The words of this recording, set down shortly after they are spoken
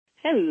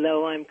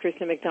Hello, I'm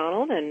Krista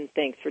McDonald, and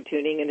thanks for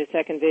tuning into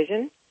Second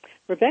Vision.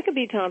 Rebecca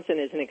B. Thompson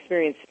is an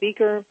experienced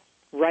speaker,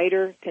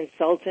 writer,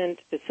 consultant,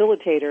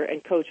 facilitator,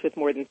 and coach with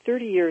more than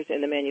 30 years in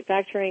the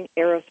manufacturing,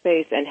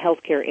 aerospace, and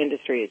healthcare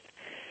industries.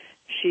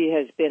 She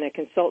has been a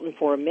consultant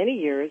for many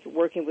years,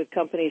 working with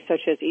companies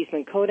such as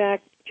Eastman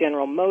Kodak,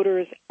 General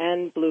Motors,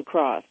 and Blue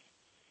Cross.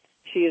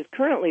 She is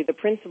currently the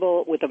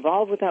principal with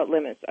Evolve Without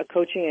Limits, a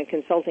coaching and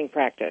consulting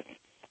practice.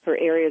 Her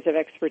areas of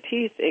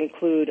expertise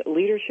include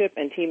leadership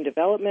and team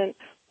development,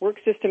 work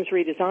systems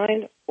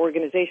redesign,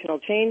 organizational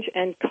change,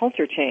 and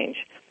culture change.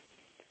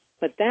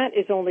 But that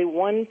is only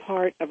one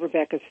part of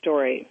Rebecca's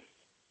story.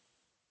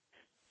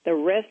 The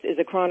rest is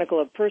a chronicle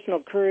of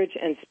personal courage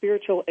and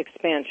spiritual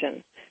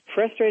expansion.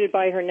 Frustrated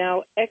by her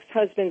now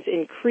ex-husband's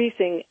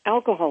increasing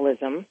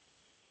alcoholism,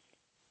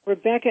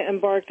 Rebecca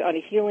embarked on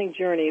a healing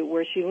journey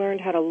where she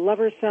learned how to love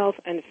herself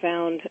and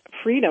found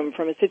freedom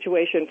from a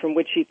situation from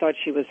which she thought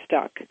she was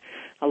stuck.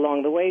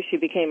 Along the way, she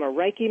became a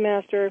Reiki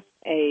master,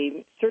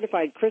 a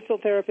certified crystal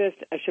therapist,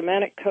 a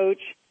shamanic coach,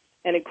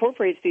 and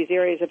incorporates these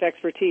areas of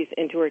expertise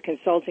into her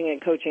consulting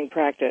and coaching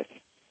practice.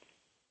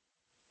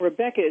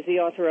 Rebecca is the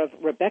author of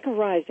Rebecca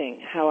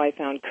Rising, How I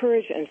Found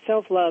Courage and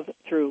Self-Love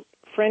Through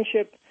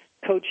Friendship,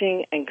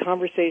 Coaching, and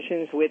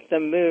Conversations with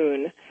the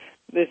Moon.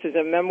 This is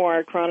a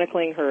memoir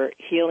chronicling her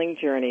healing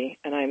journey,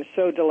 and I'm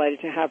so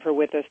delighted to have her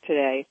with us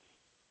today.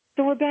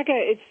 So, Rebecca,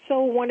 it's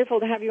so wonderful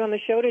to have you on the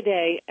show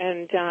today,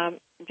 and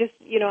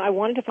I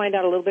wanted to find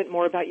out a little bit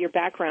more about your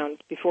background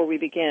before we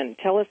begin.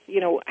 Tell us,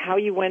 how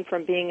you went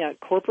from being a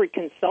corporate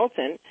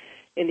consultant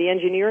in the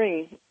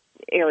engineering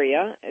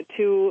area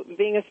to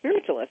being a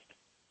spiritualist.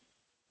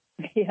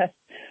 Yes.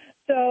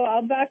 So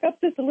I'll back up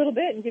just a little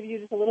bit and give you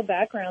just a little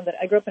background that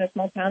I grew up in a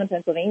small town in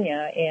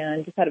Pennsylvania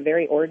and just had a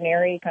very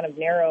ordinary, kind of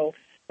narrow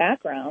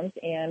background,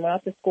 and went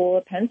off to school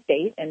at Penn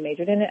State and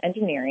majored in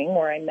engineering,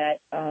 where I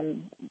met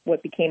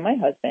what became my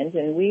husband.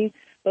 And we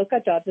both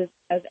got jobs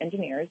as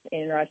engineers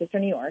in Rochester,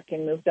 New York,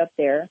 and moved up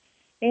there.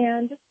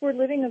 And just were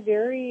living a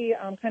very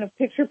kind of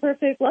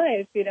picture-perfect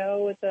life,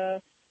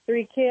 with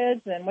 3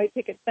 kids and white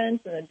picket fence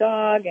and a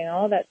dog and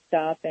all that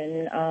stuff.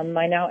 And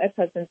my now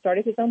ex-husband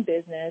started his own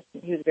business.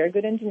 He was a very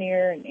good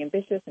engineer and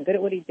ambitious and good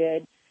at what he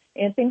did.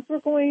 And things were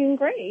going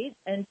great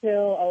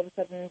until all of a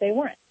sudden they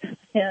weren't.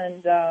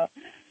 And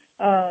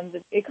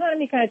the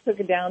economy kind of took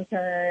a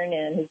downturn,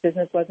 and his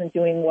business wasn't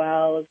doing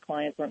well. His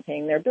clients weren't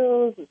paying their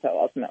bills, and so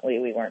ultimately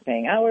we weren't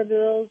paying our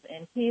bills.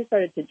 And he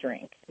started to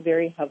drink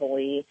very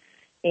heavily.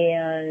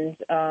 And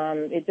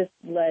it just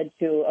led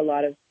to a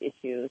lot of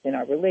issues in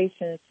our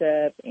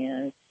relationship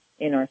and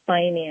in our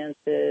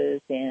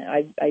finances.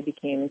 And I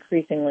became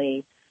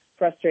increasingly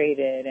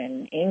frustrated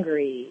and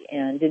angry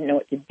and didn't know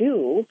what to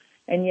do.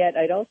 And yet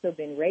I'd also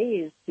been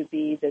raised to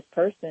be this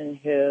person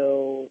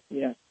who,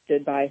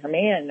 stood by her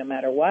man no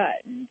matter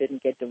what and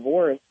didn't get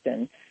divorced.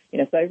 And,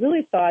 so I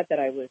really thought that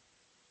I was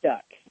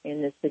stuck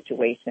in this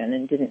situation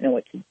and didn't know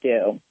what to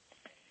do.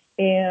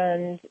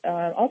 And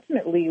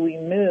ultimately, we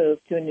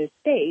moved to a new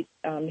state.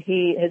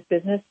 His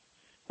business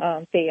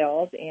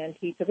failed, and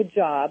he took a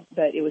job,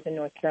 but it was in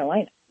North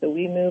Carolina. So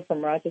we moved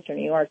from Rochester,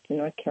 New York, to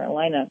North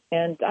Carolina.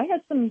 And I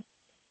had some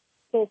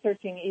soul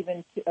searching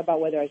even about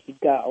whether I should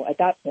go at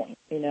that point.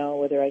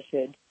 Whether I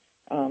should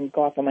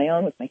go off on my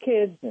own with my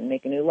kids and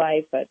make a new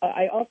life. But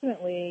I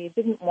ultimately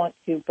didn't want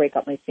to break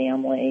up my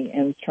family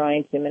and was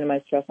trying to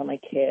minimize stress on my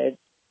kids.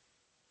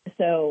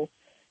 So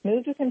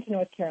moved with him to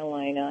North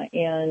Carolina,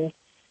 and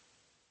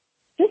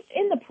just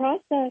in the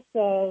process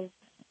of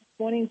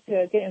wanting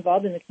to get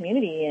involved in the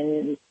community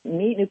and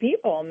meet new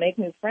people and make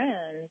new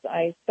friends,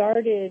 I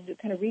started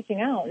kind of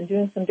reaching out and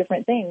doing some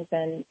different things.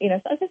 And,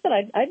 as I said,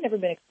 I'd never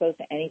been exposed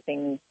to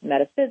anything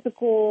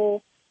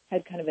metaphysical,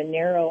 had kind of a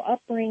narrow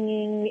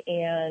upbringing.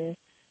 And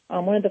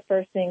one of the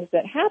first things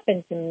that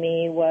happened to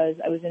me was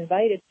I was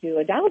invited to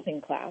a dowsing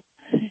class.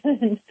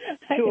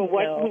 To a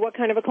what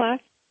kind of a class?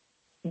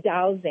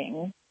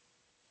 Dowsing.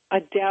 A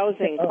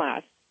dowsing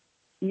class.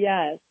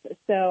 Yes.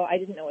 So I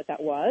didn't know what that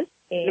was.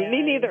 And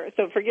me neither.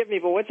 So forgive me,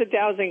 but what's a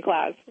dowsing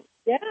class?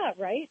 Yeah,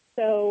 right.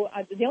 So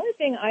the only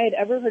thing I had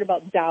ever heard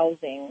about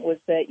dowsing was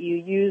that you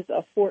use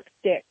a forked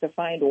stick to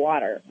find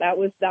water. That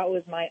was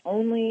my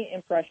only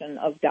impression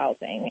of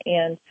dowsing.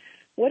 And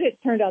what it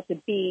turned out to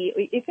be,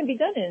 it can be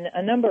done in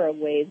a number of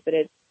ways, but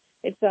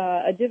it's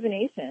a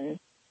divination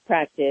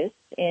practice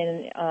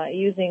in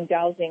using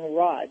dowsing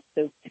rods.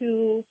 So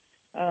 2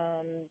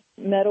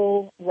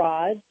 metal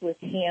rods with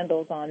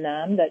handles on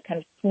them that kind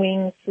of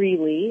swing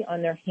freely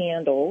on their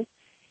handles,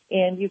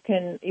 and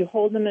you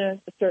hold them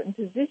in a certain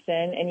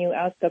position and you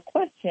ask a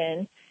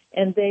question,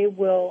 and they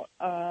will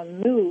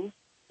move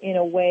in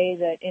a way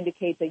that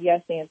indicates a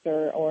yes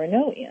answer or a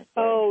no answer.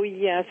 Oh,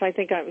 yes, I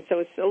think so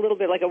it's a little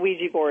bit like a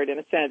Ouija board in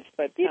a sense,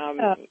 but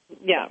yeah.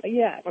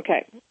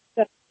 Okay.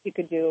 So you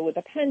could do it with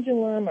a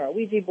pendulum or a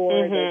Ouija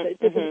board.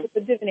 It's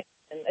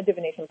a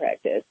divination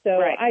practice. So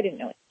right. I didn't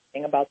know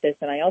anything about this,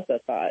 and I also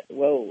thought,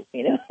 whoa,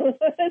 this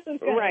is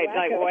kind right, of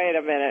like, wait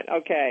a minute,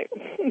 okay.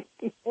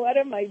 What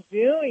am I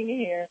doing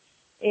here?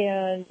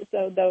 And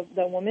so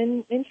the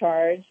woman in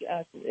charge,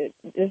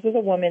 this was a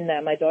woman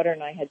that my daughter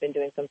and I had been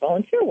doing some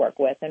volunteer work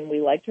with, and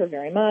we liked her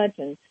very much.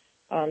 And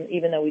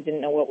even though we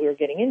didn't know what we were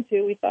getting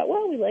into, we thought,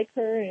 well, we like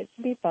her and it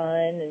should be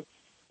fun.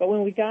 But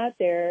when we got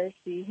there,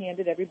 she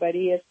handed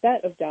everybody a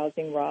set of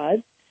dowsing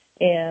rods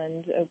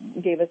and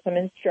gave us some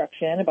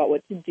instruction about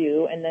what to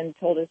do, and then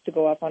told us to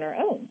go off on our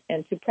own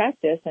and to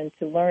practice and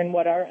to learn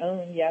what our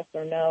own yes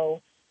or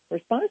no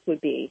response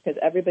would be, because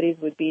everybody's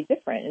would be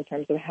different in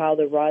terms of how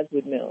the rods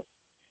would move.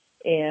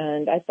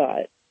 And I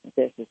thought,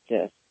 this is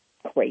just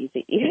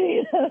crazy.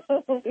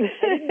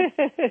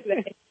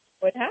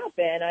 What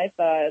happened? I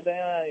thought,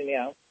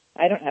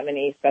 I don't have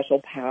any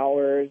special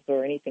powers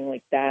or anything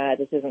like that.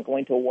 This isn't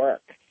going to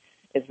work,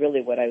 is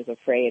really what I was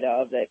afraid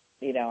of, that,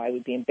 I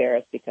would be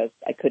embarrassed because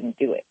I couldn't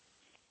do it.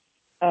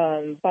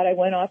 But I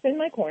went off in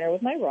my corner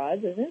with my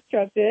rods as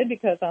instructed,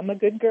 because I'm a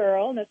good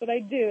girl and that's what I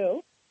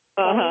do.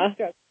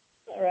 Uh-huh.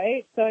 All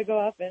right. So I go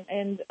off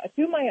and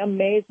to my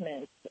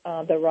amazement,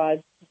 the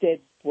rods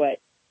did what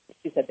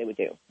she said they would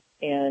do.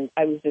 And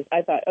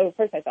I thought,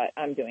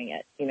 I'm doing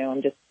it.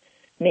 I'm just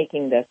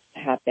making this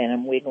happen.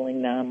 I'm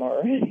wiggling them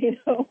or,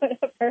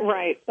 whatever.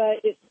 Right.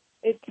 But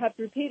it kept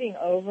repeating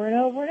over and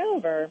over and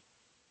over.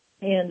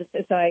 And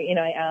so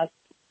I asked,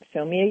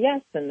 show me a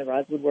yes, and the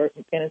rods would work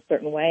in a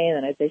certain way. And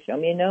then I'd say, show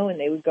me a no, and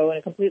they would go in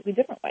a completely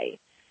different way.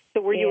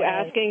 So were you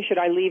asking, should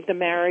I leave the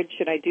marriage?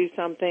 Should I do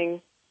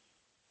something?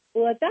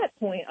 Well, at that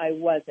point, I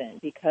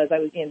wasn't, because I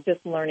was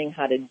just learning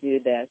how to do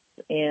this.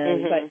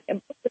 And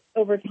but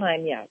over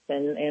time, yes,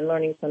 and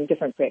learning some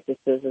different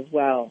practices as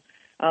well.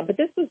 But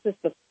this was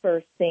just the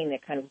first thing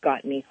that kind of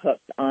got me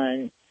hooked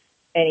on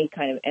any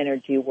kind of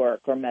energy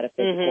work or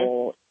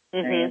metaphysical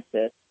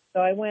experiences. So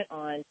I went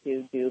on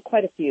to do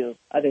quite a few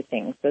other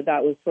things. So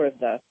that was sort of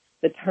the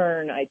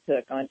turn I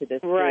took onto this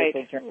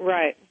spiritual journey.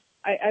 Right.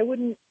 I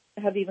wouldn't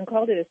have even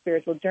called it a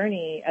spiritual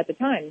journey at the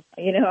time.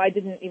 I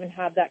didn't even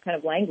have that kind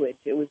of language.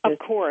 It was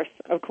just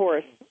of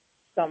course,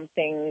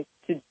 something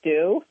to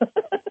do.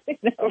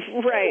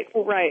 Right.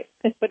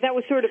 But that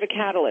was sort of a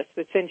catalyst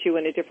that sent you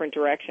in a different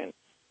direction.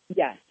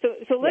 Yes.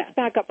 So let's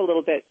back up a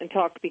little bit and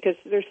talk, because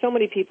there's so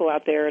many people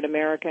out there in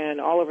America and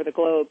all over the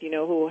globe,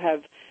 who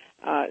have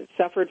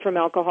suffered from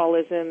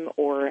alcoholism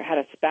or had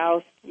a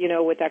spouse,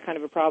 with that kind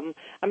of a problem.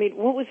 I mean,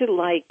 what was it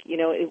like?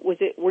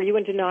 Were you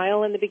in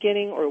denial in the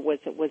beginning, or was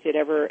it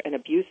ever an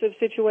abusive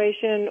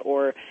situation,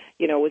 or,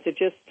 was it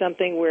just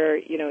something where,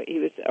 he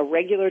was a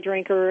regular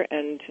drinker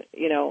and,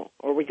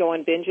 or we go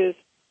on binges?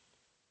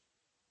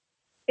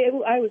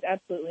 I was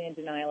absolutely in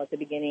denial at the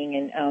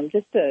beginning. And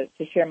just to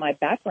share my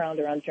background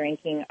around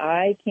drinking,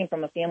 I came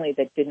from a family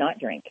that did not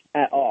drink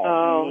at all.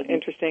 Oh,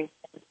 interesting.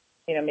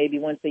 Maybe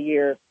once a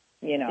year,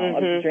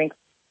 a drink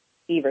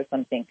Eve or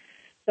something.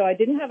 So I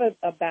didn't have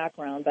a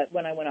background, but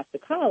when I went off to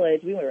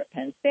college, we were at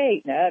Penn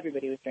State, and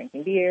everybody was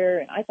drinking beer,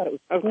 and I thought it was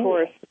cool. Of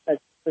course. Because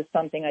it was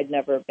something I'd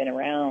never been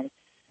around.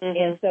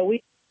 And so we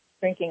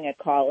were drinking at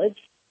college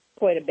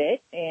quite a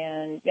bit,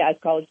 and as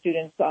college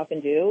students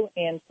often do.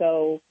 And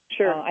so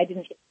I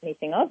didn't think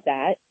anything of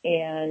that.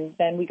 And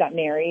then we got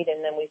married,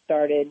 and then we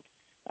started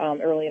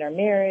early in our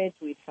marriage.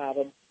 We'd have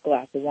a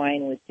glass of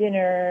wine with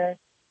dinner.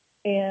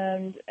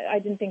 And I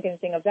didn't think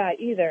anything of that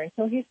either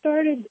until he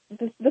started.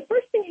 The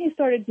first thing he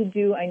started to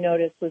do, I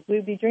noticed, was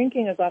we'd be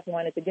drinking a glass of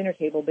wine at the dinner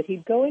table, but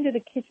he'd go into the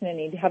kitchen and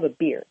he'd have a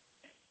beer.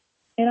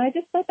 And I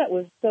just thought that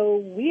was so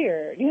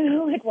weird,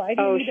 why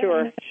do you do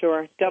that?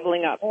 Sure,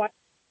 doubling up.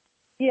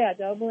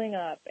 Doubling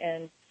up.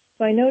 And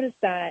so I noticed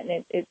that,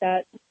 and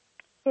that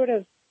sort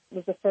of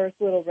was the first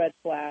little red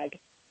flag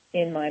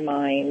in my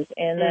mind.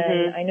 And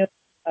then I noticed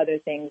other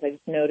things. I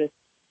just noticed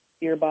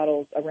beer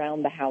bottles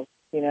around the house,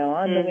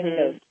 on the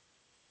windows.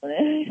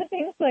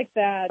 Things like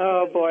that.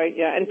 Oh boy,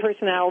 yeah, and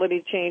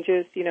personality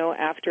changes,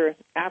 after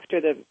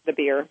the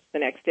beer the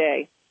next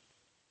day.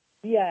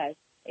 Yes,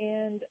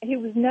 and he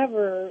was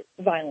never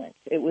violent.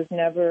 It was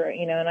never,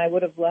 and I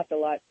would have left a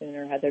lot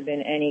sooner had there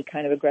been any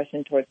kind of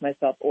aggression towards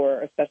myself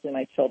or especially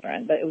my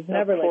children. But it was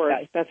never like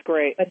that. That's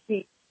great. But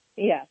so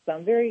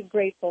I'm very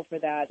grateful for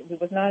that. He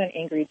was not an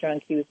angry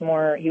drunk. He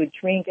would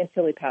drink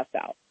until he passed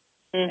out,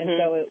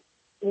 and so it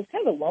was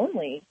kind of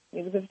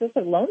it was just a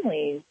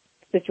lonely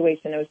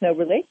situation. There was no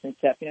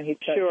relationship.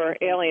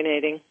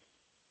 Alienating.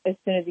 As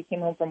soon as he came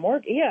home from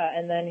work,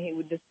 and then he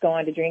would just go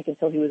on to drink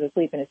until he was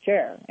asleep in his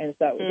chair, and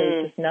so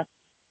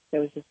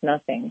there was just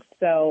nothing.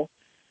 So,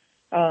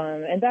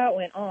 and that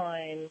went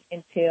on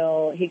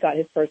until he got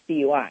his first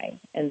DUI,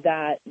 and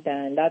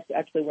that's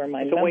actually where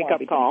my memoir wake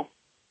up call.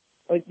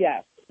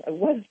 Yes, it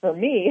was for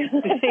me.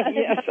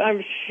 Yes,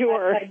 I'm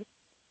sure.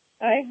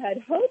 I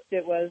had hoped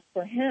it was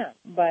for him,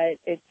 but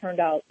it turned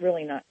out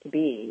really not to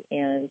be,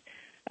 and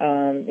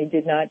it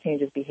did not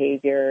change his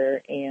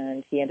behavior,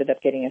 and he ended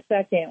up getting a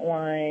second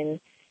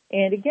one.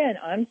 And again,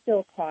 I'm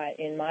still caught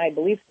in my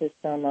belief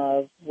system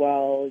of,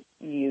 well,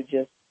 you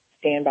just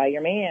stand by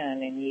your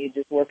man and you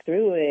just work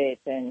through it.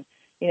 And,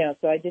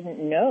 so I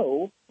didn't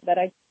know that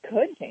I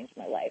could change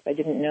my life. I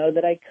didn't know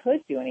that I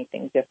could do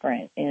anything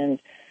different. And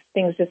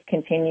things just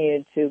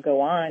continued to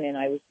go on. And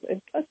I was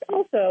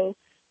also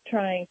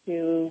trying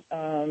to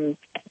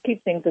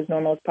keep things as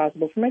normal as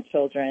possible for my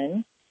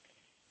children.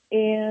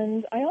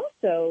 And I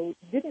also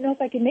didn't know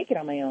if I could make it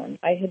on my own.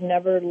 I had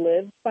never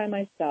lived by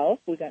myself.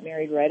 We got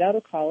married right out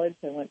of college.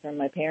 I went from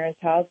my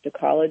parents' house to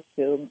college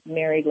to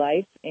married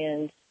life,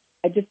 and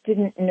I just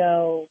didn't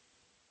know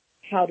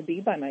how to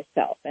be by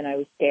myself, and I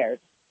was scared.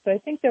 So I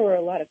think there were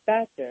a lot of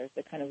factors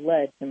that kind of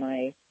led to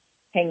my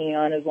hanging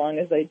on as long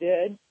as I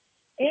did.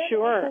 And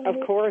sure,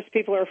 of course,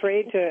 people are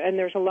afraid to, and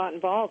there's a lot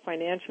involved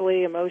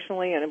financially,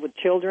 emotionally, and with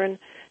children.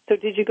 So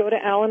did you go to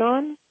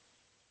Al-Anon?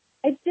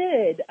 I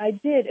did.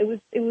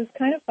 It was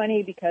kind of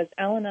funny because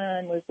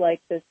Al-Anon was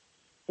like this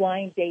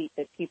blind date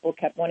that people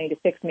kept wanting to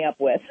fix me up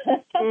with.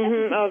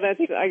 Mm-hmm. Oh,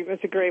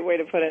 that's a great way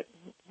to put it.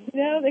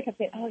 They kept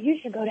saying, "Oh, you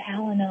should go to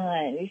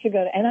Al-Anon. You should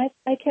go to," and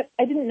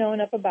I didn't know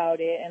enough about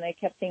it, and I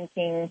kept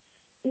thinking,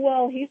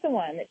 well, he's the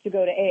one that should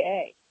go to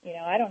AA.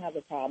 I don't have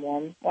a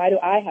problem. Why do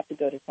I have to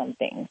go to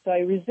something? So I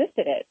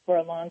resisted it for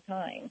a long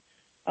time.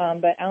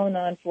 But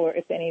Al-Anon,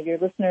 if any of your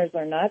listeners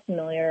are not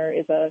familiar,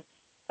 is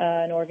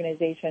an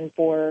organization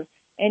for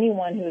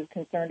anyone who is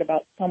concerned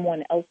about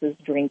someone else's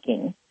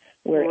drinking,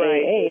 where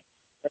right. AA is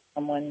for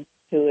someone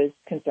who is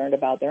concerned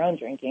about their own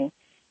drinking.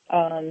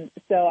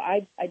 So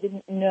I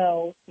didn't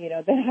know,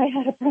 that I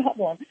had a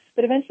problem.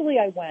 But eventually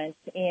I went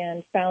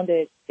and found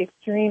it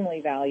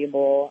extremely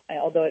valuable,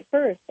 although at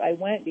first I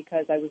went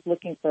because I was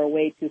looking for a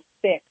way to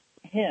fix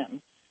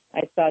him.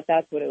 I thought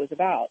that's what it was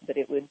about, that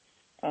it would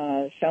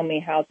show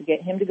me how to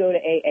get him to go to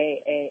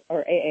AA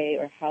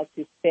or how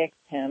to fix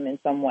him in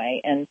some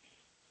way. And,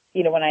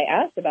 when I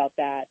asked about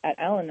that at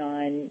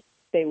Al-Anon,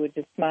 they would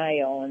just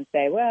smile and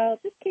say, well,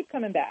 just keep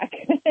coming back.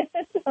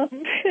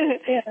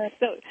 Yeah.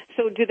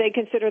 So do they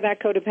consider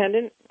that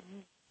codependent?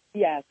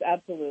 Yes,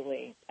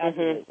 absolutely.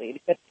 Absolutely. Mm-hmm.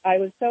 But I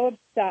was so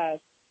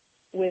obsessed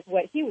with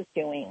what he was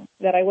doing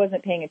that I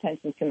wasn't paying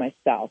attention to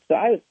myself. So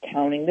I was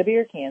counting the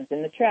beer cans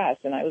in the trash,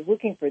 and I was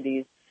looking for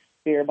these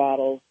beer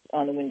bottles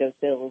on the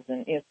windowsills,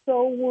 and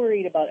so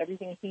worried about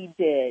everything he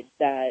did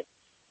that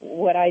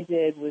what I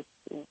did was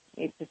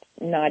it's just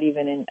not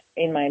even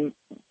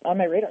on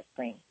my radar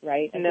screen,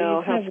 right? And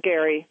no, how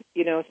scary,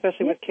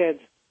 especially with kids.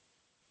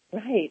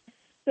 Right.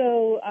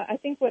 So I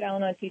think what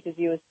Al-Anon teaches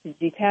you is to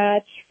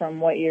detach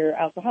from what your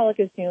alcoholic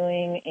is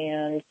doing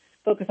and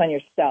focus on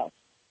yourself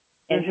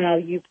and how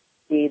you can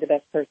be the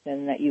best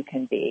person that you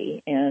can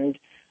be, and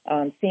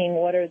seeing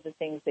what are the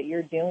things that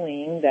you're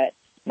doing that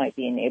might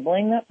be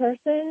enabling that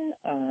person.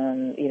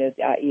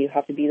 You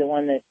have to be the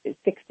one that is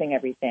fixing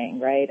everything,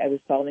 right? I was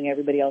solving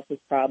everybody else's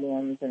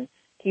problems and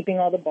keeping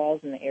all the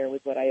balls in the air was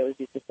what I always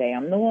used to say.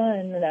 I'm the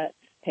one that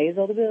pays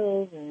all the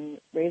bills and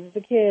raises the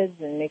kids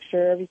and makes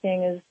sure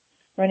everything is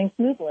running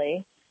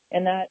smoothly.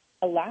 And that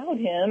allowed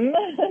him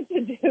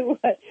to do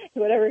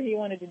whatever he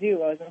wanted to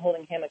do. I wasn't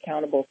holding him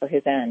accountable for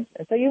his end.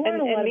 And so you learn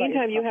a lot about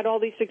meantime, you had all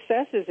these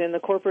successes in the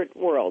corporate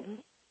world.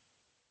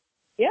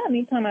 Yeah,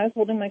 meantime, I was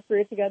holding my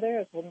career together. I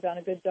was holding down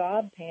a good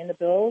job, paying the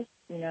bills.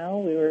 We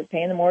were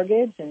paying the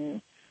mortgage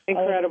and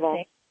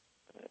incredible.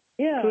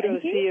 Yeah,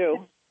 kudos to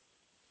you.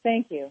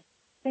 Thank you.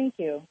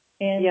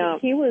 And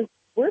he was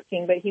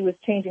working, but he was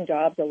changing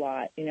jobs a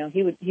lot. He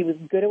was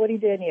good at what he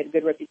did, and he had a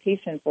good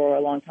reputation for a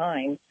long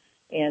time.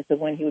 And so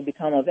when he would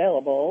become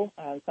available,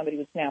 somebody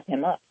would snap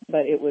him up.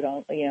 But it would,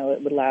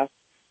 it would last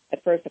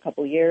at first a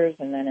couple of years,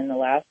 and then in the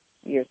last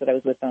years that I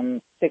was with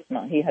him, 6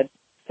 months. He had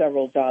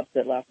several jobs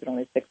that lasted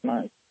only 6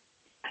 months.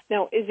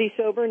 Now, is he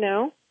sober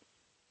now?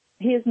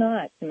 He is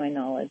not, to my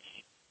knowledge.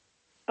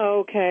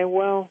 Okay,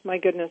 well, my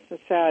goodness,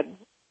 it's sad.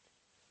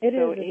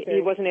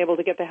 He wasn't able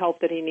to get the help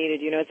that he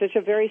needed. It's such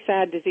a very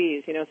sad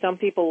disease. Some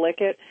people lick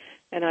it,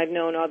 and I've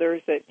known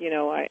others that,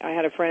 I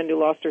had a friend who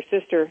lost her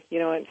sister,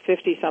 at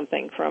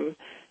 50-something from,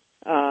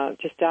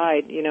 just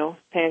died,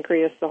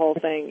 pancreas, the whole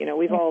thing.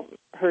 We've all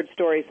heard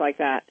stories like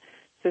that.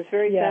 So it's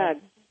very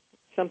sad.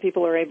 Some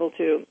people are able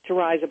to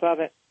rise above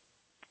it.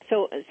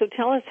 So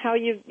tell us how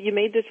you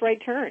made this right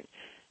turn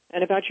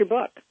and about your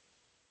book.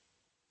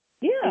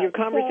 Yeah. Your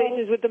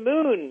conversations with the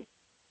moon.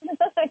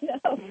 I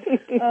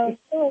know.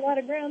 Still a lot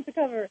of ground to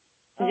cover.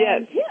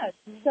 Yes. Yes.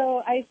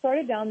 So I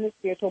started down this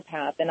spiritual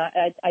path, and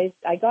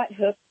I got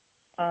hooked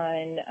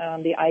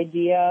on the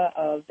idea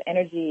of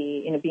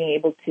energy, being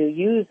able to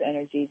use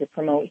energy to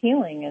promote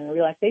healing and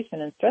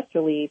relaxation and stress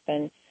relief.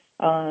 And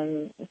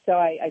so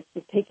I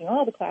was taking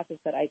all the classes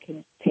that I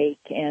could take,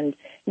 and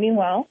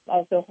meanwhile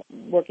also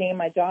working in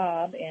my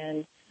job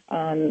and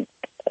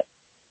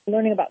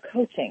learning about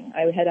coaching.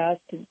 I had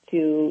asked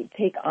to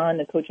take on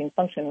the coaching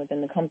function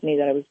within the company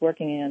that I was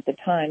working in at the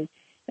time,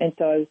 and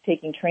so I was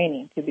taking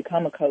training to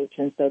become a coach,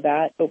 and so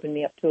that opened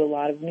me up to a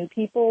lot of new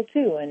people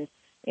too, and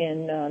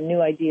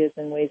new ideas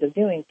and ways of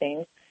doing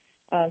things.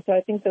 So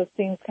I think those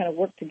things kind of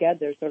work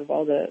together, sort of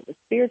all the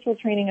spiritual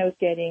training I was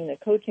getting, the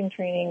coaching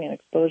training, and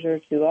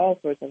exposure to all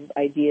sorts of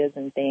ideas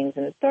and things.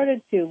 And it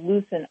started to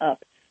loosen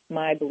up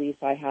my beliefs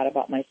I had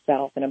about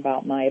myself and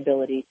about my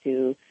ability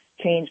to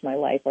change my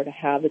life or to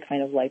have the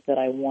kind of life that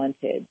I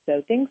wanted.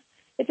 So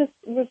it just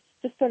was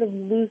just sort of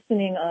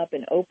loosening up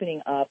and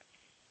opening up.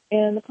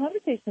 And the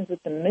conversations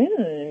with the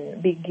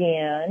moon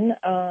began.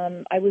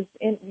 I was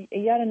in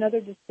yet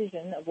another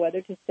decision of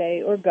whether to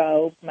stay or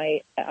go.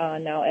 My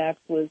now ex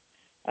was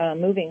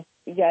moving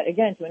yet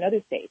again to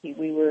another state.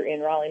 We were in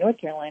Raleigh, North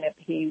Carolina.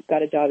 He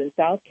got a job in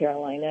South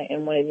Carolina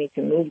and wanted me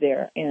to move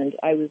there. And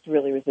I was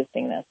really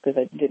resisting this because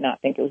I did not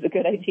think it was a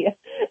good idea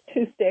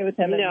to stay with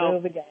him and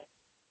move again.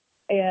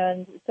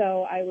 And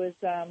so I was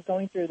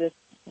going through this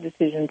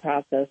decision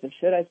process of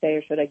should I stay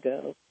or should I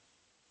go?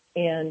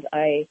 And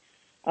I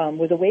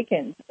was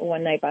awakened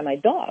one night by my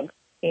dog.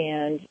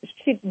 And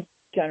she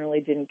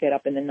generally didn't get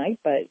up in the night,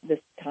 but this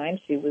time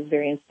she was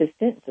very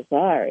insistent. Says,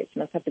 all right, she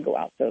must have to go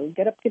out. So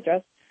get up, get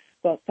dressed,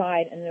 go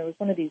outside. And there was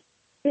one of these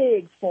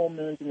big full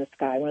moons in the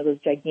sky, one of those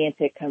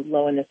gigantic kind of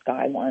low in the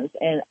sky ones.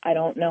 And I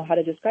don't know how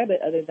to describe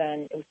it other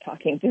than it was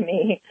talking to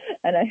me.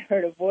 And I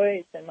heard a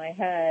voice in my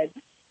head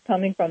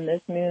coming from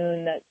this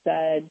moon that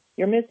said,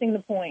 you're missing the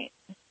point.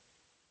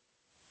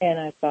 And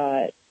I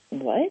thought,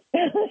 what?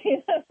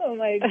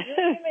 Am I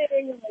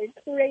dreaming? Am I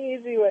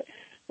crazy?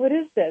 What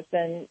is this?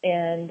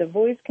 And the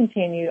voice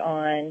continued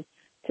on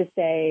to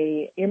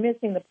say, you're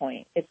missing the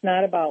point. It's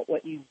not about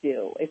what you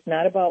do. It's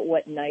not about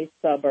what nice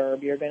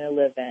suburb you're going to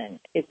live in.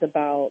 It's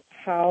about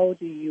how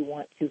do you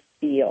want to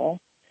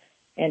feel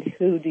and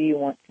who do you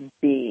want to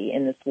be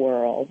in this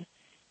world.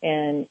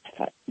 And I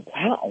thought,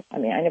 wow. I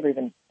mean, I never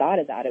even thought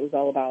of that. It was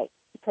all about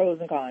pros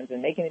and cons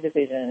and making a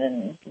decision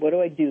and what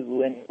do I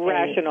do? And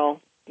rational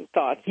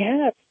thoughts.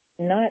 Yeah.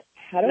 Not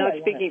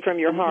speaking from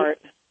your heart.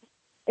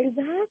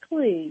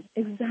 Exactly.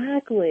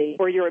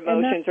 Or your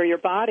emotions or your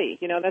body.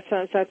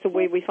 That's the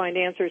way we find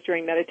answers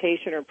during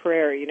meditation or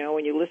prayer.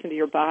 When you listen to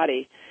your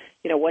body,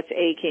 what's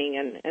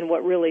aching and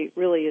what really,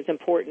 really is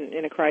important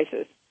in a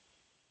crisis.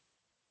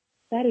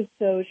 That is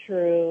so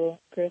true,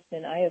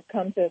 Kristen. I have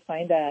come to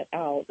find that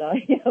out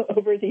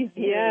over these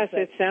years. Yes,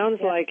 it sounds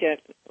like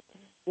it.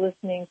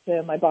 Listening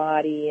to my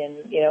body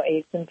and,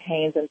 aches and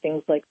pains and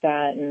things like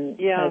that. And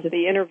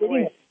the inner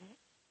voice.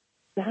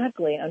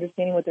 Exactly,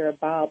 understanding what they're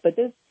about. But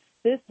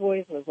this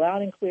voice was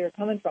loud and clear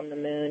coming from the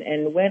moon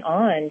and went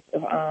on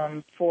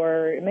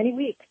for many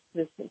weeks.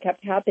 This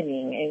kept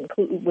happening,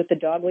 and with the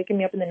dog waking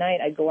me up in the night.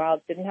 I'd go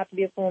out. Didn't have to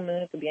be a full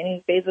moon. It could be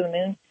any phase of the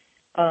moon.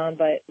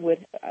 But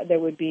there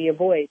would be a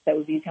voice that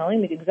would be telling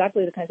me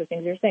exactly the kinds of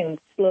things you're saying.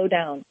 Slow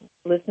down.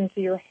 Listen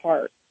to your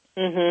heart.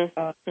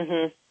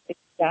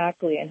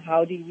 Exactly. And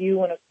how do you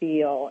want to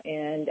feel?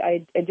 And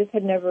I just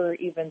had never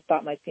even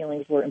thought my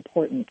feelings were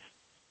important.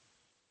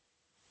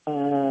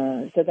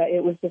 So that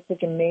it was just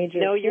such a major...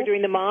 No, you're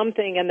doing the mom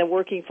thing and the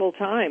working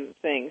full-time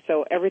thing.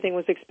 So everything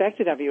was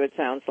expected of you, it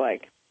sounds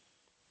like.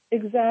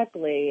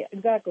 Exactly.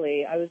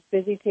 I was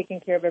busy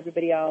taking care of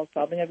everybody else,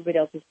 solving everybody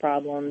else's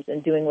problems,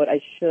 and doing what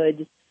I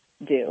should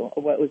do,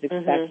 what was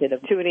expected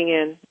of me. Tuning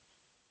in.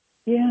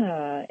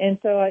 Yeah. And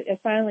so I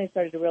finally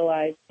started to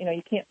realize,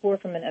 you can't pour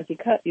from an empty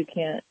cup. You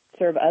can't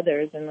serve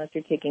others unless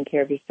you're taking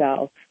care of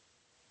yourself.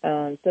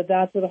 So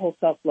that's where the whole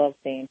self-love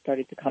thing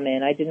started to come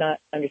in. I did not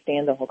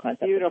understand the whole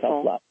concept of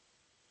self-love.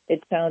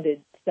 It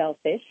sounded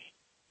selfish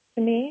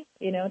to me,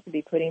 to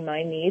be putting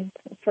my needs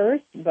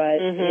first, but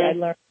I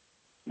learned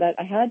that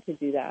I had to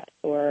do that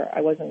or I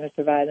wasn't going to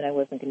survive and I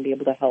wasn't going to be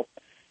able to help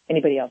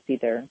anybody else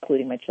either,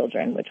 including my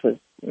children, which was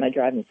my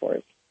driving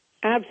force.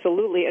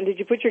 Absolutely. And did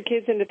you put your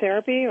kids into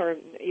therapy or,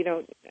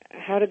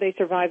 how did they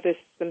survive this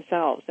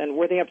themselves? And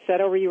were they upset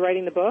over you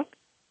writing the book?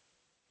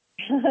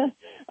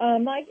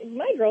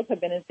 My girls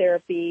have been in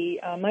therapy.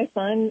 My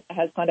son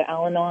has gone to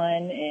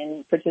Al-Anon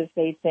and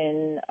participates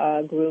in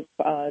a group,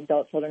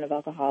 Adult Children of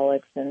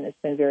Alcoholics, and it's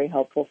been very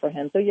helpful for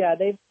him. So, yeah,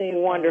 they've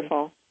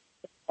wonderful.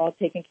 All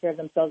taken care of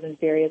themselves in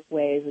various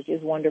ways, which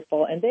is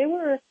wonderful. And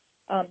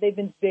they've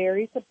been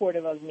very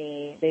supportive of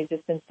me. They've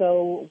just been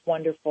so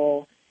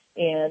wonderful,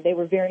 and they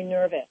were very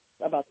nervous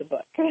about the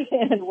book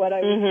and what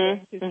I was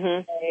going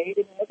to say,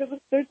 because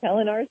they're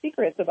telling our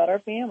secrets about our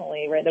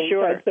family, right? That we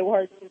tried so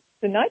hard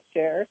to not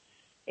share,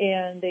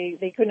 and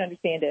they couldn't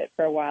understand it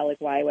for a while, like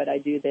why would I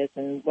do this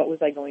and what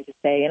was I going to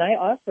say? And I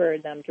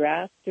offered them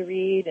drafts to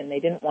read, and they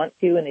didn't want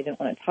to, and they didn't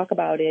want to talk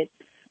about it.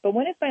 But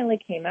when it finally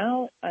came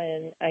out,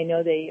 and I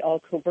know they all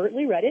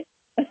covertly read it.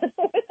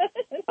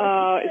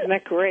 Oh, isn't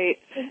that great?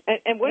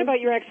 And what about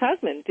your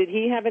ex-husband? Did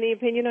he have any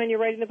opinion on you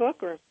writing the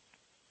book, or?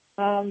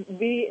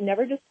 We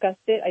never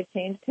discussed it. I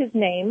changed his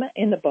name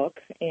in the book,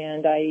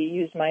 and I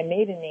used my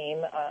maiden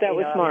name. That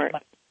was smart.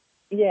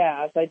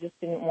 So I just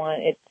didn't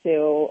want it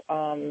to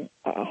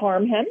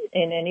harm him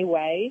in any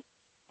way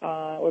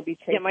or be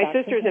traced. Yeah, my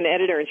sister's an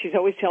editor, and she's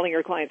always telling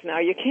her clients, now,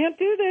 you can't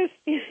do this.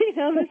 This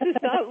is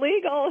not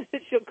legal.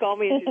 She'll call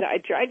me, and she says, I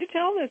tried to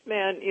tell this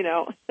man,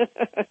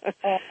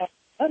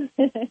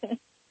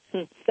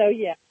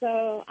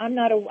 So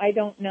I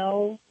don't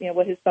know,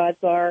 what his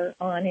thoughts are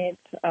on it,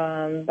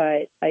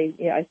 but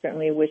I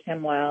certainly wish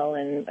him well,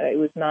 and it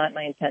was not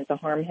my intent to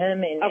harm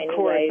him in any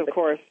way. Of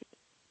course.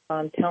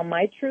 Tell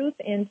my truth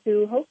and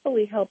to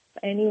hopefully help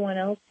anyone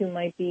else who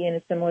might be in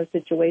a similar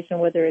situation,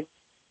 whether it's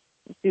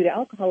due to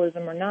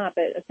alcoholism or not,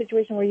 but a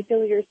situation where you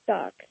feel you're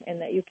stuck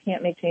and that you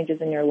can't make changes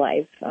in your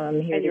life.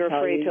 And you're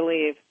afraid to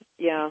leave.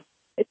 Yeah.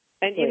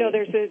 And,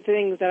 there's a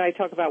thing that I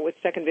talk about with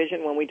Second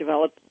Vision when we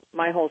develop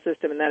my whole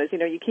system, and that is,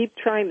 you keep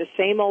trying the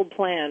same old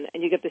plan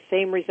and you get the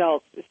same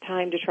results. It's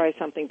time to try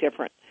something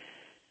different.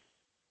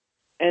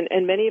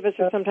 And many of us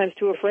are sometimes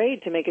too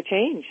afraid to make a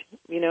change,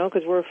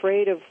 because we're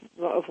afraid of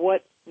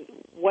what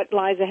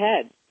lies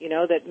ahead,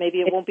 that maybe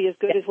it won't be as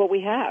good as what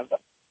we have.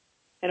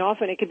 And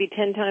often it could be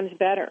 10 times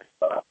better.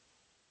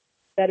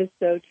 That is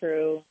so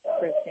true,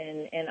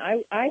 Kristen. And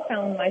I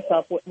found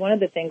myself, one of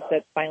the things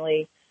that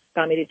finally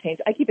got me to change,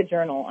 I keep a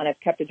journal, and I've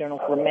kept a journal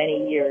for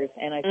many years,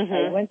 and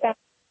I went back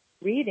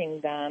reading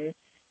them,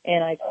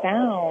 and I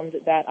found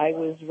that I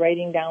was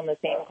writing down the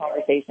same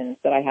conversations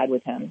that I had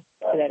with him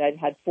that I'd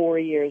had 4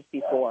 years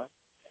before.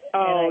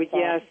 Oh,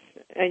 yes.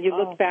 And you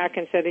looked back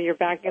and said, you're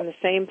back in the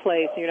same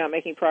place, and you're not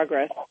making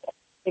progress.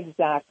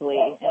 Exactly.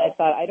 And I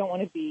thought, I don't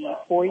want to be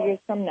 4 years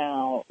from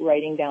now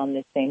writing down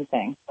the same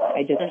thing.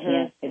 I just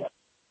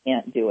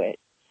can't do it.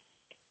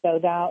 So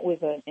that was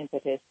an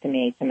impetus to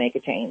me to make a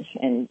change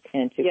and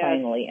to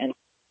finally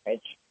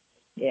encourage.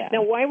 Yeah.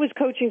 Now, why was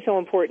coaching so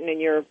important in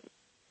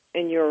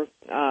your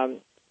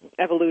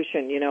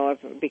evolution,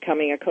 of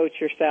becoming a coach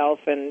yourself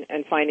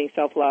and finding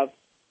self-love?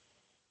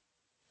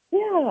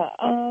 Yeah.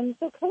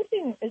 So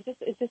coaching is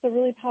just a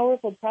really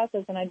powerful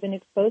process, and I'd been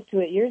exposed to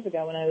it years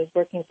ago when I was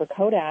working for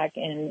Kodak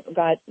and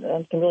got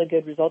some really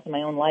good results in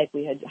my own life.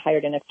 We had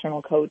hired an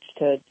external coach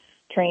to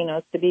train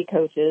us to be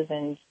coaches,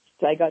 and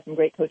so I got some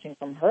great coaching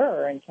from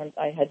her. In terms,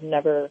 I had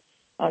never.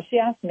 She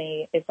asked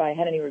me if I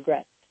had any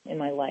regrets in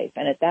my life,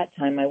 and at that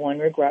time, my one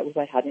regret was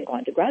I hadn't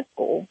gone to grad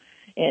school.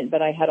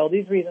 But I had all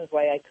these reasons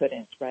why I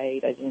couldn't.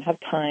 Right? I didn't have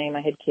time.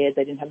 I had kids.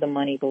 I didn't have the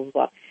money. Blah blah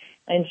blah.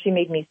 And she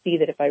made me see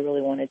that if I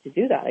really wanted to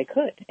do that, I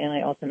could. And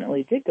I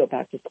ultimately did go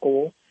back to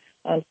school.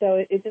 So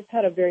it just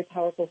had a very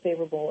powerful,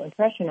 favorable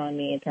impression on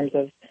me in terms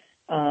of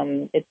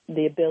it's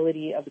the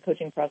ability of the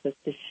coaching process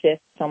to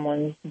shift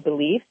someone's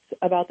beliefs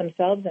about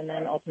themselves and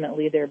then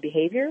ultimately their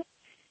behavior.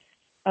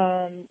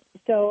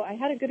 So I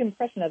had a good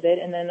impression of it.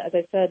 And then, as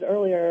I said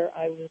earlier,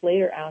 I was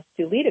later asked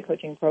to lead a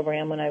coaching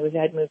program when I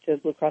had moved to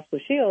Blue Cross Blue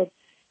Shield.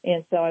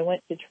 And so I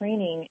went to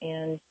training,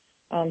 and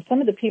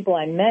some of the people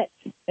I met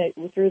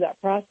through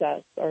that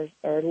process are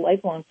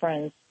lifelong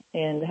friends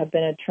and have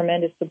been a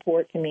tremendous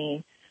support to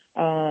me.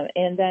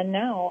 And then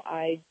now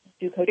I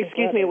do coaching.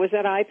 Excuse me, was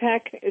that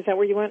IPEC? Is that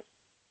where you went?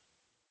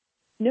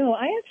 No,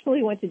 I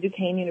actually went to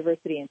Duquesne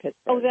University in Pittsburgh.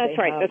 Oh, that's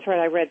right. That's right.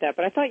 I read that.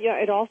 But I thought,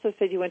 it also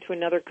said you went to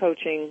another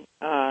coaching.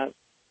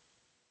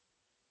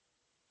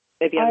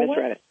 Maybe I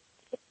misread it.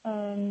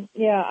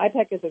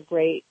 IPEC is a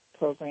great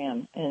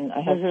program, and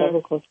I have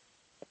several close friends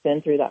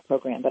been through that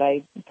program, but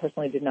I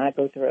personally did not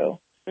go through.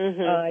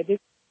 I did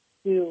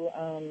do,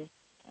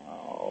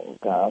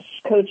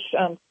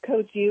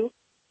 Coach U.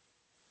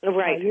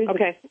 Right.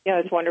 Okay.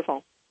 Yeah, that's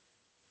wonderful.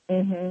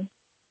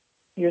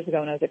 Years ago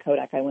when I was at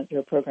Kodak, I went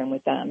through a program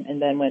with them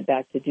and then went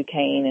back to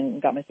Duquesne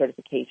and got my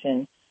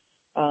certification.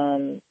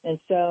 And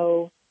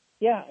so,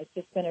 it's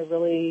just been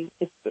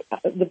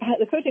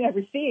the coaching I've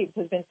received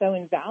has been so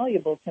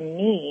invaluable to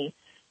me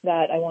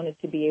that I wanted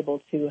to be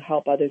able to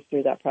help others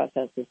through that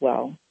process as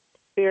well.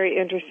 Very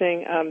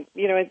interesting.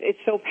 It's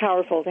so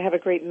powerful to have a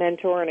great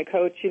mentor and a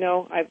coach.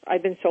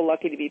 I've been so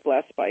lucky to be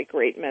blessed by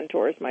great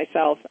mentors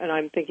myself, and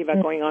I'm thinking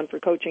about going on for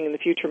coaching in the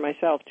future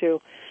myself, too.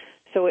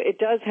 So it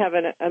does have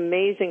an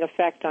amazing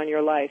effect on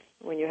your life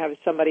when you have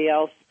somebody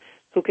else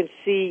who can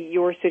see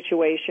your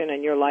situation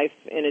and your life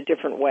in a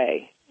different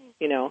way,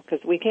 because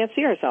we can't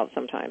see ourselves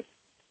sometimes.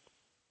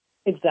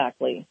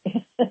 Exactly.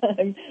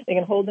 They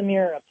can hold the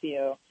mirror up to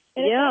you.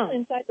 And it's all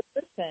inside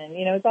the person.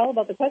 It's all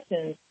about the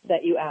questions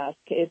that you ask.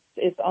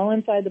 It's all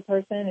inside the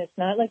person. It's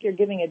not like you're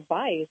giving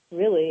advice,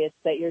 really. It's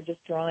that you're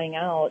just drawing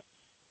out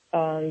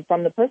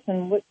from the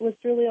person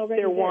what's really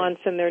already their there. Wants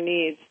and their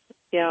needs.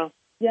 Yeah.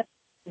 Yeah,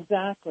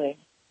 exactly.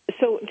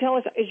 So tell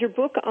us, is your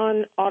book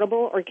on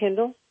Audible or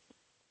Kindle?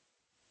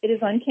 It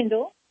is on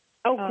Kindle.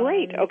 Oh,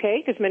 great.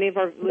 Okay, because many of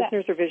our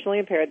listeners are visually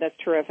impaired. That's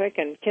terrific.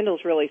 And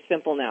Kindle's really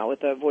simple now with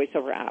the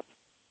VoiceOver app.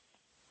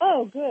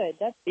 Oh, good.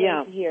 That's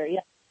great to hear.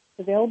 Yeah.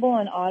 It's available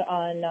on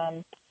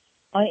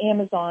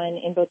Amazon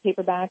in both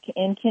paperback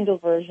and Kindle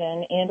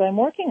version, and I'm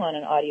working on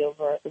an audio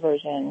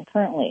version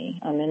currently.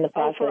 I'm in the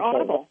process. For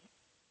Audible?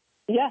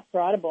 For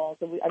Audible.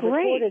 So I've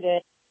recorded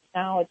it.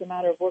 Now it's a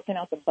matter of working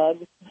out the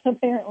bugs.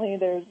 Apparently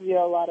there's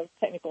a lot of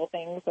technical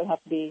things that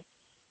have to be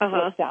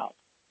worked out.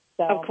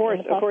 So of course.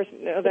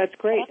 No, that's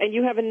great. And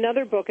you have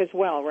another book as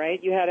well, right?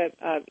 You have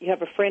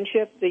a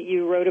friendship that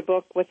you wrote a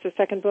book. What's the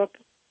second book?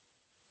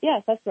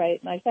 Yes, that's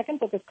right. My second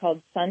book is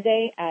called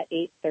Sunday at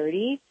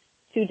 8:30,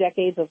 2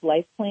 Decades of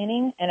Life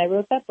Planning. And I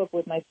wrote that book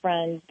with my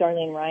friend,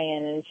 Darlene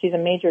Ryan, and she's a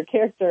major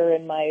character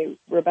in my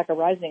Rebecca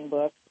Rising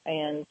book.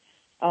 And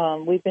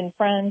we've been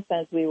friends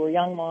since we were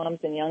young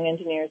moms and young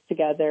engineers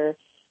together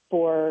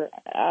for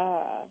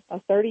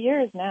 30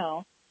 years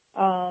now.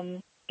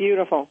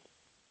 Beautiful.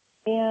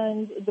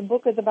 And the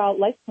book is about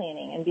life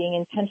planning and being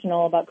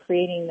intentional about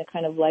creating the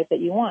kind of life that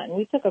you want. And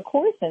we took a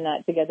course in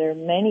that together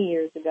many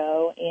years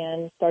ago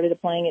and started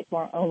applying it to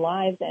our own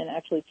lives and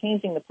actually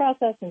changing the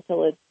process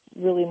until it's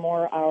really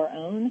more our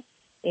own.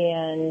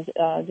 and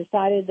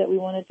decided that we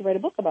wanted to write a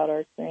book about our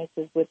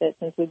experiences with it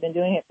since we've been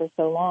doing it for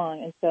so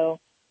long. And so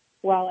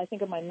while I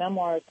think of my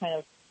memoir as kind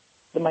of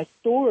my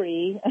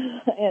story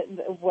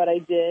of what I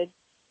did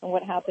and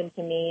what happened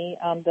to me,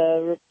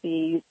 the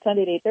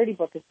Sunday at 8:30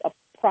 book is a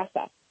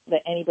process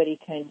that anybody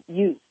can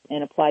use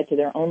and apply to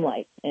their own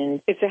life.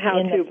 And it's a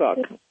how-to book.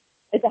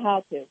 It's a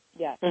how-to,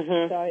 yes.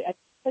 Mm-hmm. So I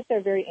think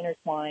they're very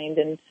intertwined,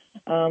 and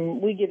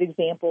we give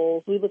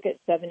examples. We look at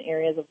 7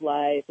 areas of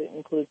life. It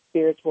includes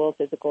spiritual,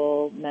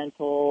 physical,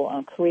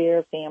 mental,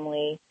 career,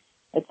 family,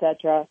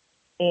 etc.,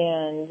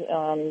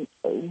 and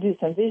do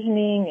some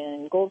visioning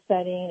and goal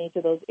setting in each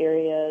of those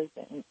areas,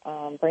 and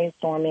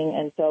brainstorming.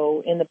 And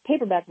so in the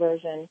paperback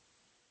version,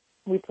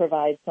 we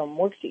provide some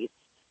worksheets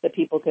that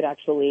people could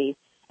actually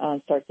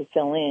start to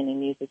fill in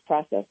and use this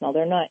process. Now,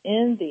 they're not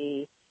in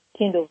the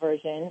Kindle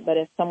version, but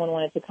if someone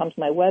wanted to come to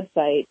my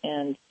website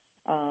and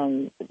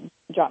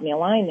drop me a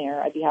line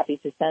there, I'd be happy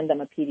to send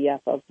them a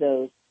PDF of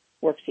those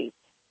worksheets.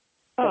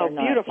 Oh,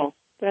 beautiful.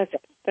 That's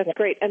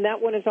great. And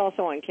that one is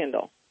also on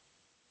Kindle.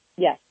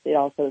 Yes, it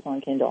also is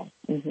on Kindle.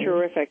 Mm-hmm.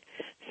 Terrific.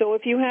 So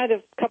if you had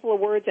a couple of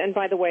words, and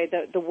by the way,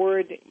 the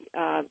word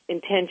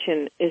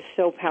intention is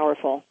so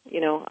powerful. You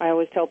know, I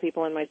always tell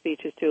people in my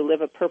speeches to live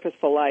a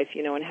purposeful life,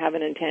 you know, and have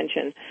an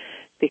intention,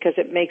 because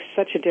it makes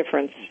such a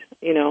difference,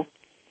 you know.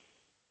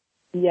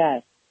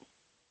 Yes.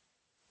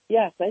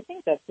 Yes, I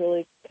think that's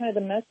really kind of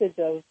the message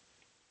of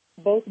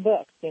both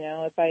books. You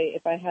know, if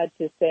I had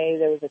to say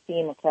there was a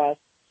theme across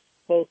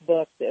both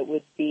books, it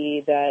would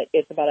be that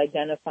it's about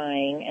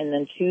identifying and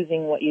then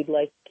choosing what you'd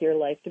like your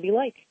life to be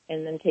like,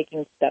 and then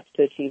taking steps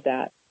to achieve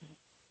that.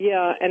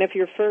 Yeah, and if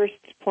your first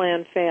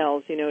plan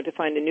fails, you know, to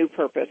find a new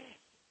purpose.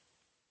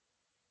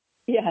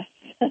 Yes,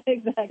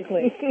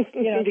 exactly.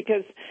 You know,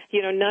 because,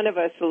 you know, none of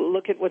us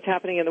look at what's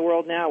happening in the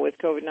world now with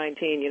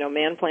COVID-19. You know,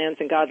 man plans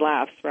and God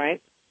laughs,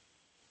 right?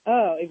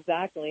 Oh,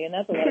 exactly. And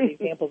that's a lot of the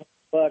examples in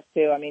the book,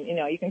 too. I mean, you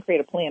know, you can create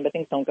a plan, but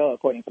things don't go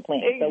according to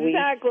plan.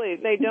 Exactly.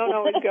 They don't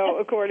always go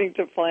according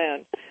to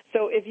plan.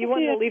 So if you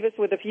wanted to leave us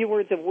with a few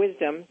words of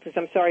wisdom, because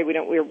I'm sorry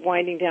we're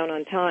winding down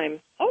on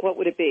time, what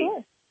would it be?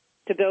 Sure.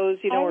 To those,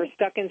 you know, who are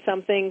stuck in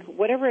something,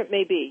 whatever it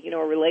may be, you know,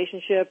 a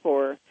relationship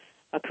or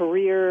a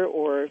career,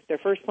 or their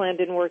first plan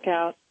didn't work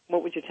out,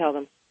 what would you tell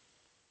them?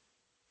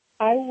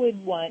 I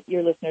would want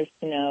your listeners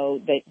to know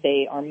that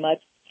they are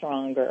much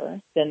stronger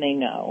than they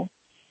know,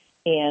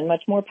 and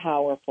much more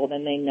powerful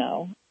than they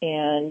know,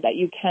 and that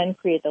you can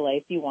create the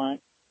life you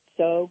want.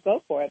 So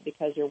go for it,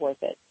 because you're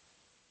worth it.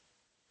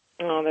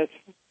 Oh, that's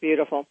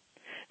beautiful.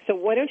 So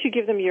why don't you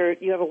give them you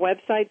have a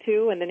website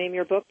too, and the name of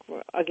your book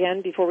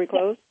again before we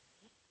close?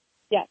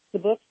 Yes, the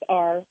books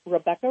are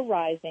Rebecca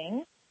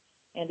Rising,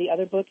 and the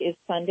other book is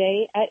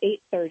Sunday at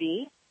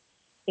 8:30,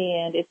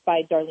 and it's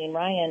by Darlene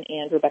Ryan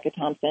and Rebecca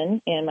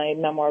Thompson, and my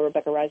memoir,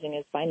 Rebecca Rising,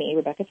 is by me,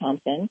 Rebecca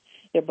Thompson.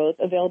 They're both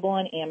available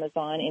on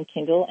Amazon in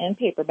Kindle and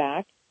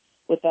paperback,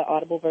 with the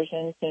Audible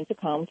version soon to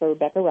come for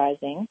Rebecca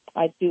Rising.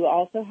 I do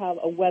also have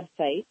a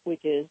website,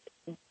 which is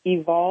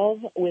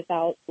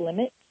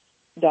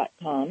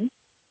evolvewithoutlimits.com,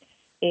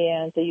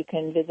 and so you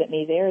can visit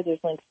me there.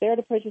 There's links there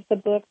to purchase the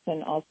books,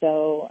 and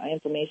also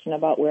information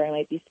about where I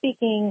might be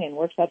speaking and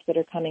workshops that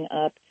are coming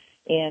up.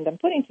 And I'm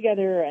putting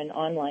together an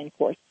online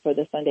course for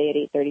the Sunday at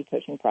 8:30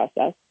 coaching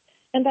process,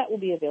 and that will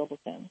be available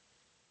soon.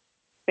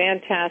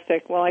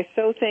 Fantastic. Well, I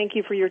so thank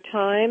you for your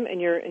time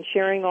and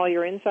sharing all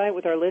your insight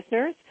with our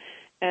listeners.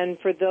 And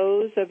for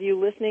those of you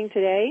listening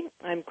today,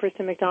 I'm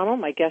Kristen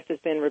McDonald. My guest has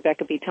been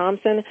Rebecca B.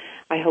 Thompson.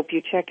 I hope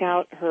you check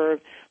out her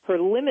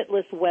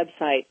limitless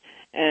website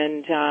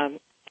and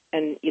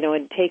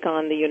take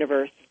on the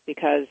universe,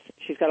 because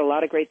she's got a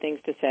lot of great things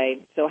to say.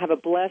 So have a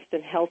blessed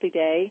and healthy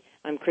day.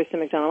 I'm Kristen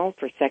McDonald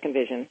for Second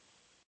Vision.